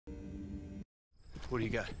What do you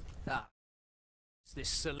got? Ah. Is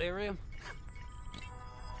this Celerium?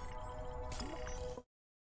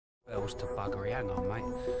 Where was the buggery? Hang on, mate.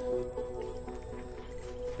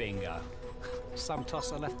 Bingo. Some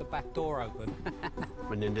tosser left the back door open.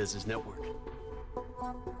 Menendez's network.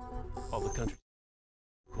 All the country.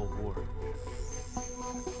 Cold War.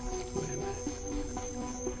 Wait a minute.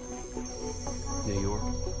 New York.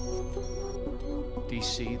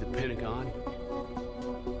 DC, the Pentagon.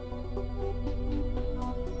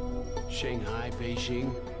 Shanghai,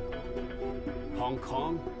 Beijing. Hong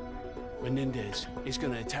Kong. Menendez is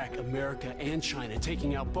gonna attack America and China,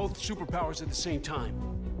 taking out both superpowers at the same time.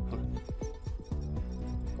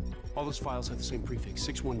 All those files have the same prefix,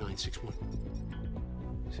 61961.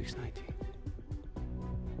 619.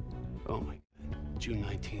 Oh my God, June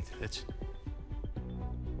 19th, that's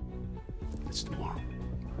tomorrow.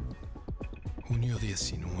 Junio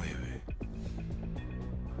 19.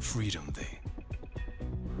 Freedom Day.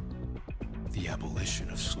 The abolition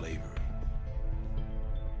of slavery.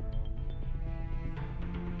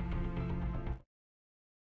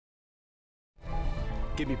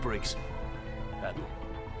 Give me breaks, Admiral.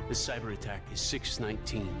 This cyber attack is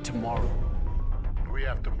 619, tomorrow. We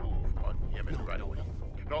have to move on Yemen No, right no, away.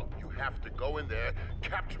 No, you have to go in there,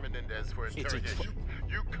 capture Menendez for interrogation.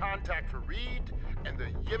 You contact Fareed and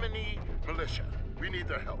the Yemeni militia. We need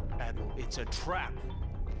their help. Admiral, it's a trap.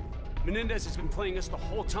 Menendez has been playing us the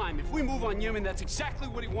whole time. If we move on Yemen, that's exactly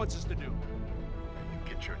what he wants us to do. And you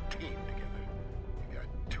get your team together. You got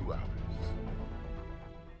 2 hours.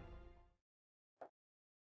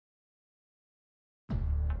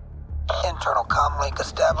 Internal comm link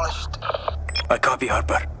established. I copy,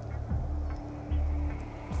 Harper.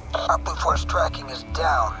 Our Blue Force tracking is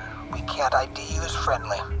down. We can't ID you as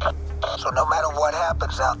friendly. So no matter what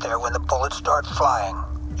happens out there when the bullets start flying,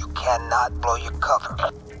 you cannot blow your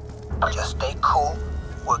cover. Just stay cool.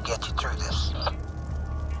 We'll get you through this.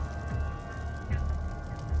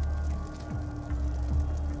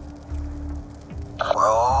 We're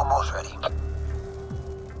almost ready.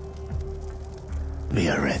 We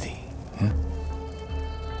are ready.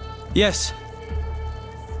 Yes.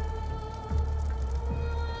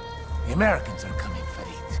 The Americans are coming,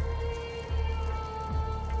 Fareed.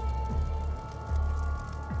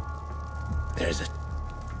 There's a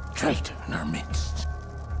traitor in our midst.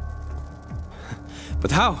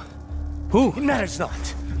 But how? Who? It matters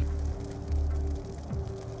not.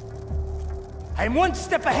 I'm one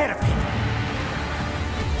step ahead of him.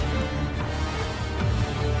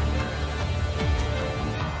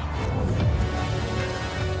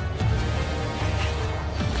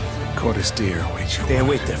 Cordis Deer awaits you. They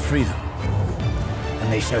await their freedom,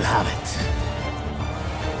 and they shall have it.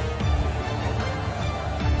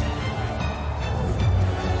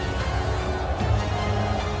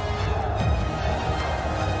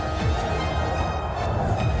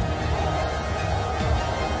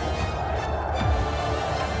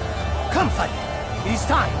 Come, fight! It is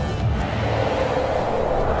time!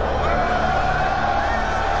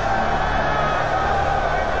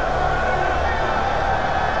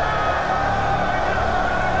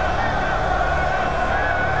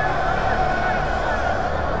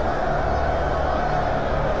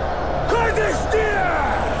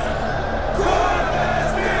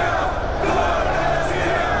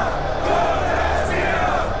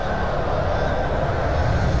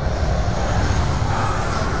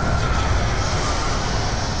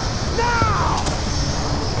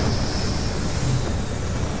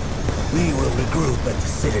 We will regroup at the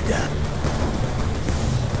Citadel.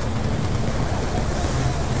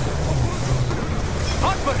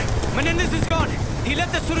 Harper! Menendez is gone! He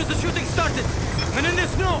left as soon as the shooting started!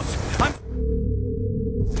 Menendez knows!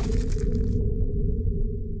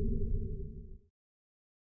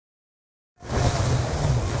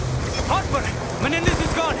 Harper! Menendez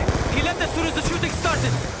is gone! He left as soon as the shooting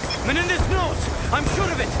started! Menendez knows! I'm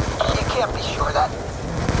sure of it! You can't be sure of that.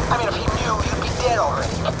 I mean, if he knew, you'd be dead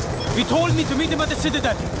already. He told me to meet him at the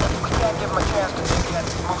Citadel! We can't give him a chance to think yet.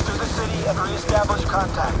 Move through the city and re-establish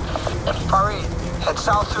contact. Fareed, head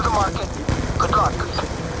south through the market. Good luck.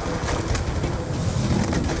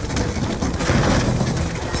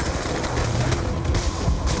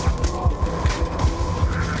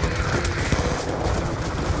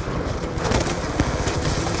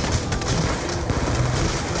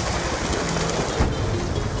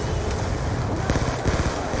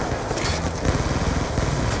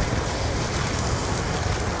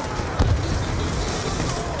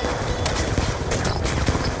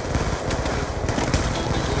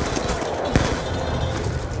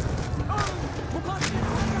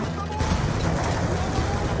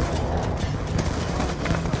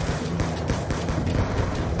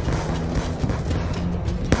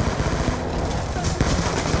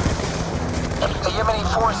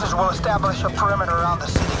 forces will establish a perimeter around the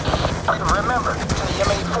city. Remember, to the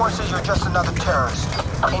Yemeni forces, you're just another terrorist.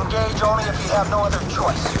 Engage only if you have no other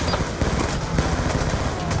choice.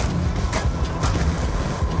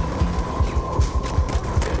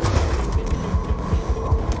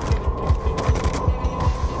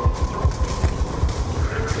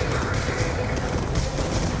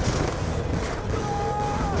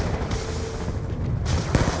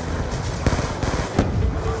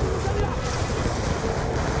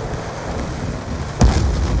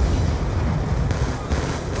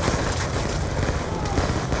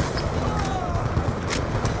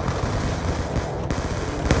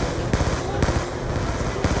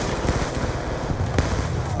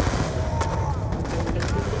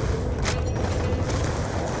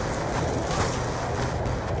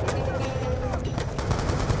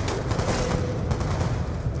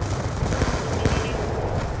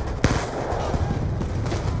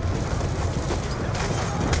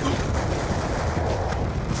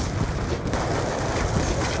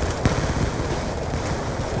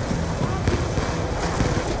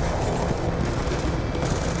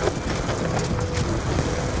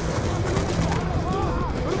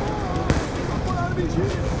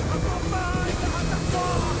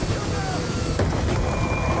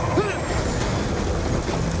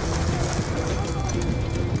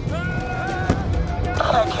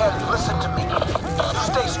 Listen to me. You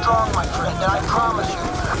stay strong, my friend, and I promise you,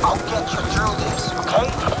 I'll get you through this, okay?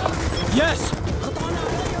 Yes!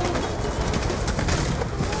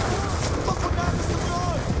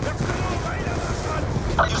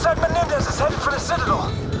 You said Menendez is headed for the Citadel.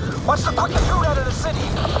 What's the quickest route out of the city?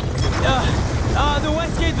 The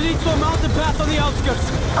west gate leads to a mountain path on the outskirts.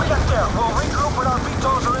 Get there. We'll regroup when our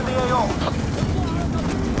BO2s are in the AO.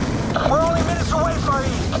 We're only minutes away,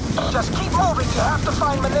 Farid. Just keep moving. You have to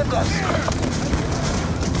find Menendez.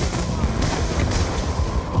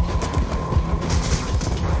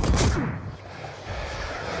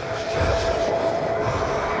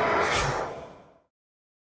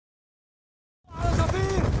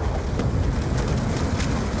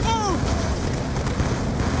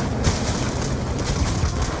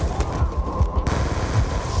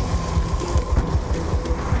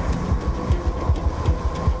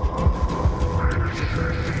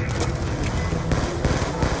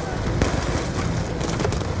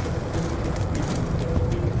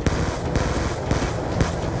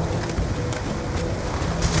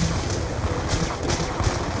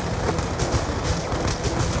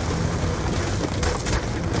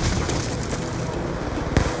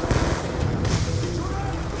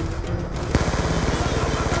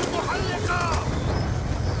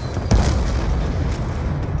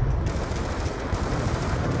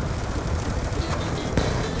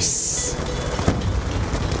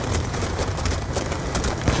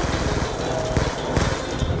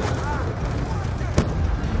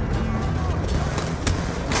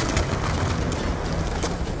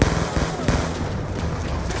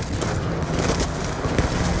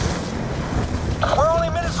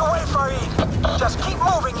 Just keep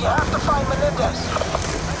moving. You have to find Menendez.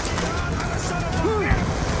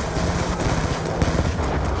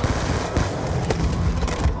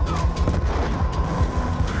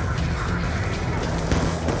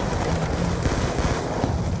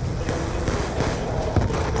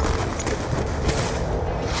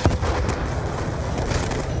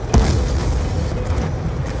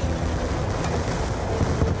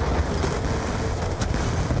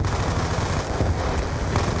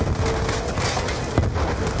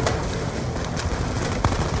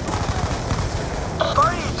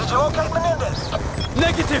 Did you locate Menendez?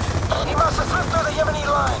 Negative! He must have slipped through the Yemeni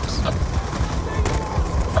lines.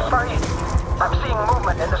 Farid, I'm seeing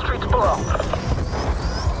movement in the streets below.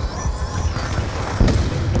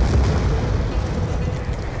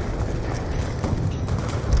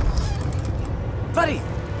 Farid!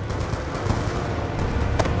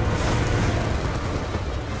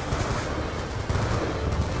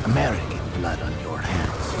 American blood on your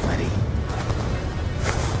hands, Farid.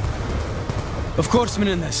 Of course,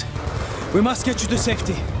 Menendez. We must get you to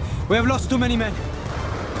safety. We have lost too many men.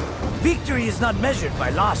 Victory is not measured by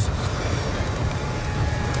losses.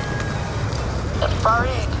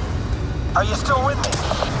 Farid, are you still with me?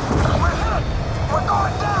 We're hit! We're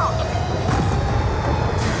going down!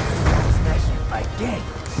 It's measured by gangs.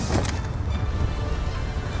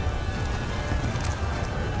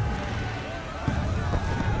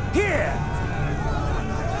 Here!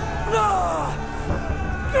 No!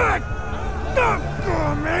 Good!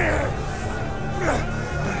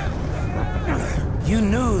 You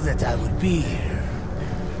knew that I would be here.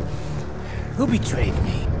 Who betrayed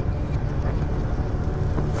me?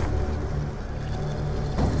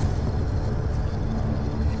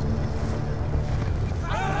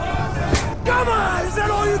 Come on! Is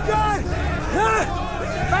that all you got? Huh?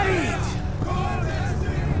 Farid!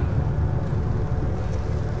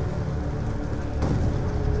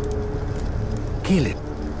 Kill it.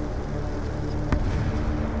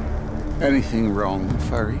 Anything wrong,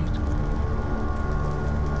 Farid?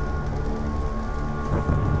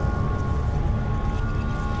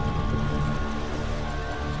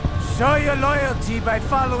 Show your loyalty by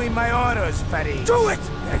following my orders, Farid. Do it!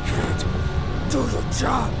 I can't. Do your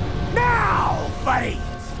job. Now, Farid!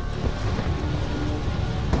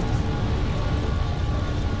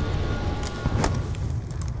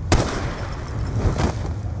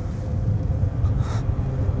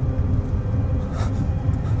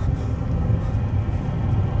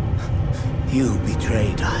 You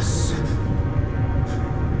betrayed us.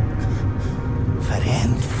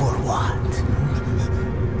 And for what?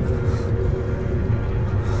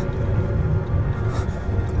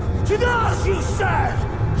 To those you serve,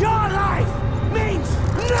 your life means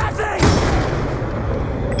nothing!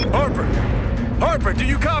 Harper! Harper, do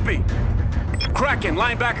you copy? Kraken,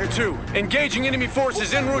 linebacker 2. Engaging enemy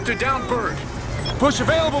forces en route to down Bird. Push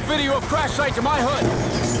available video of crash site to my HUD.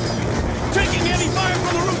 Taking heavy fire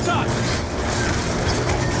from the rooftops!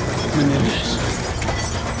 Menendez.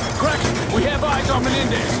 Kraken, we have eyes on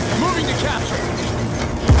Menendez. Moving to capture.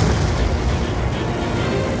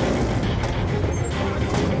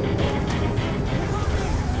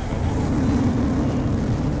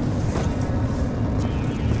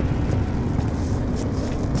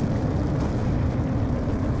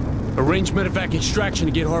 Arrange medevac extraction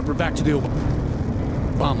to get Harper back to the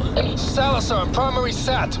Obama. Salazar, primary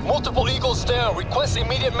SAT. Multiple Eagles down. Request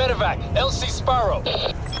immediate medevac. LC Sparrow.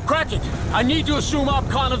 Kraken, I need to assume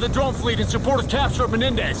OPCON of the drone fleet in support of capture of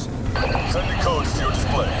Menendez. Sending codes to your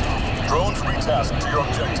display. Drones retasked to your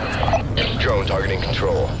objective. Drone targeting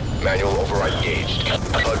control. Manual override engaged.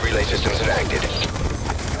 HUD relay systems enacted.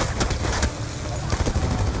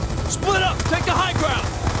 Split up! Take the high ground!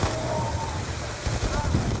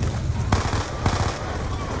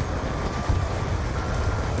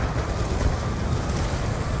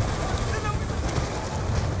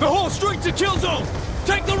 The whole street's a kill zone!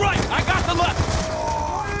 Take the right! I got the left!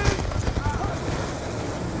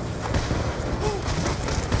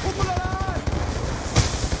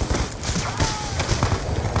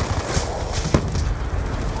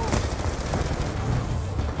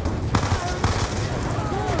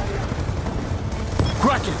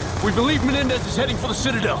 Kraken, we believe Menendez is heading for the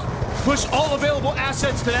Citadel. Push all available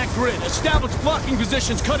assets to that grid. Establish blocking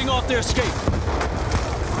positions cutting off their escape.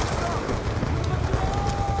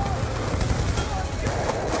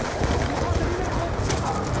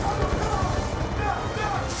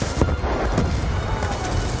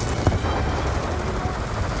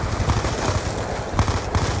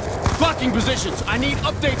 Positions. I need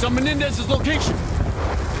updates on Menendez's location.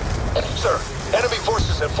 Sir, enemy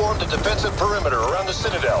forces have formed a defensive perimeter around the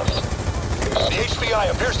Citadel. The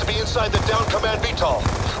HVI appears to be inside the down command VTOL.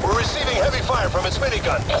 We're receiving heavy fire from its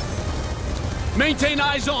minigun. Maintain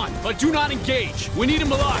eyes on, but do not engage. We need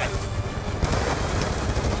him alive.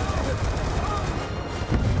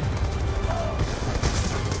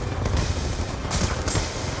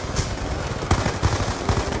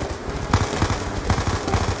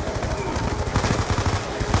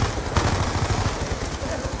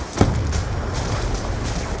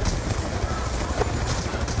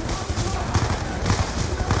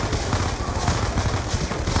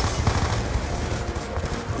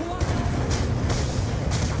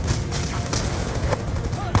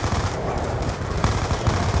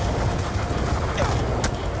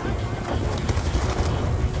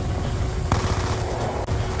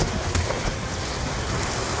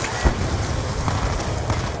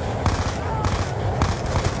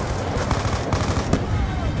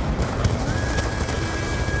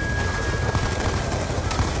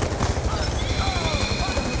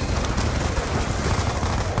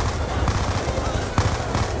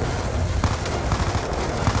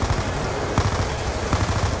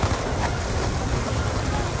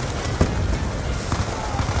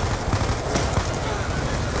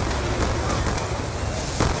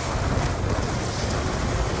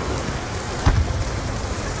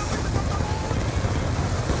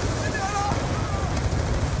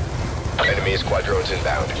 Enemy squadrons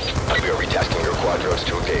inbound. We are retasking your quadrons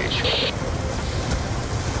to engage.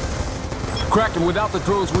 Kraken, without the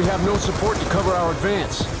drones, we have no support to cover our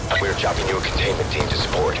advance. We are chopping you a containment team to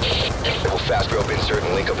support. We'll fast rope insert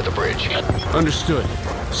and link up at the bridge. Understood.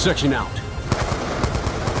 Section out.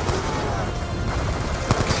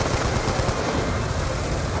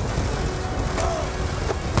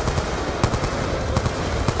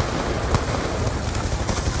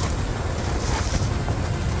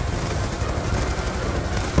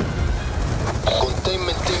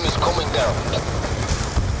 coming down.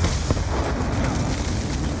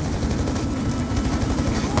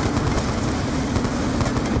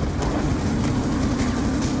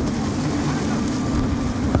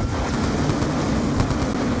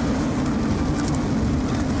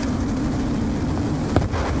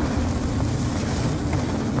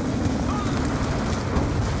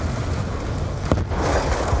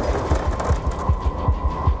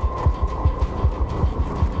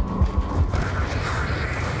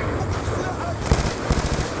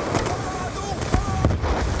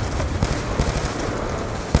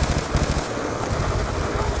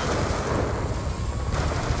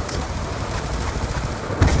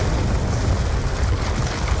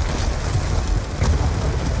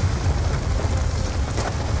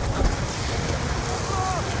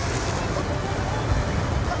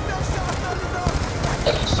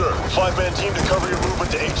 Sir, 5-man team to cover your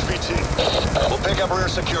movement to HVT. We'll pick up rear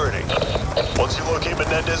security. Once you locate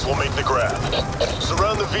Menendez, we'll make the grab.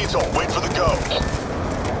 Surround the VTOL, wait for the go.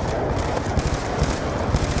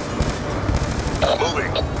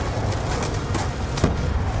 Moving.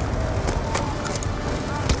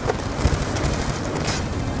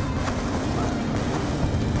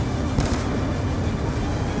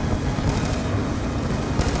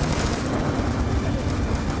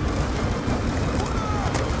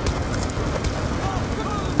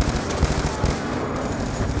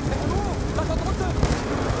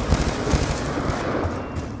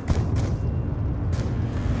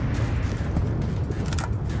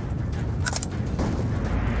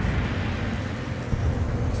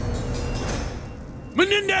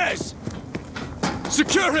 Menendez!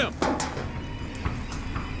 Secure him!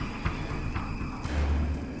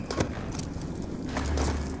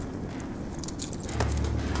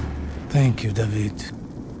 Thank you, David.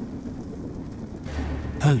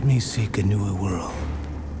 Help me seek a newer world.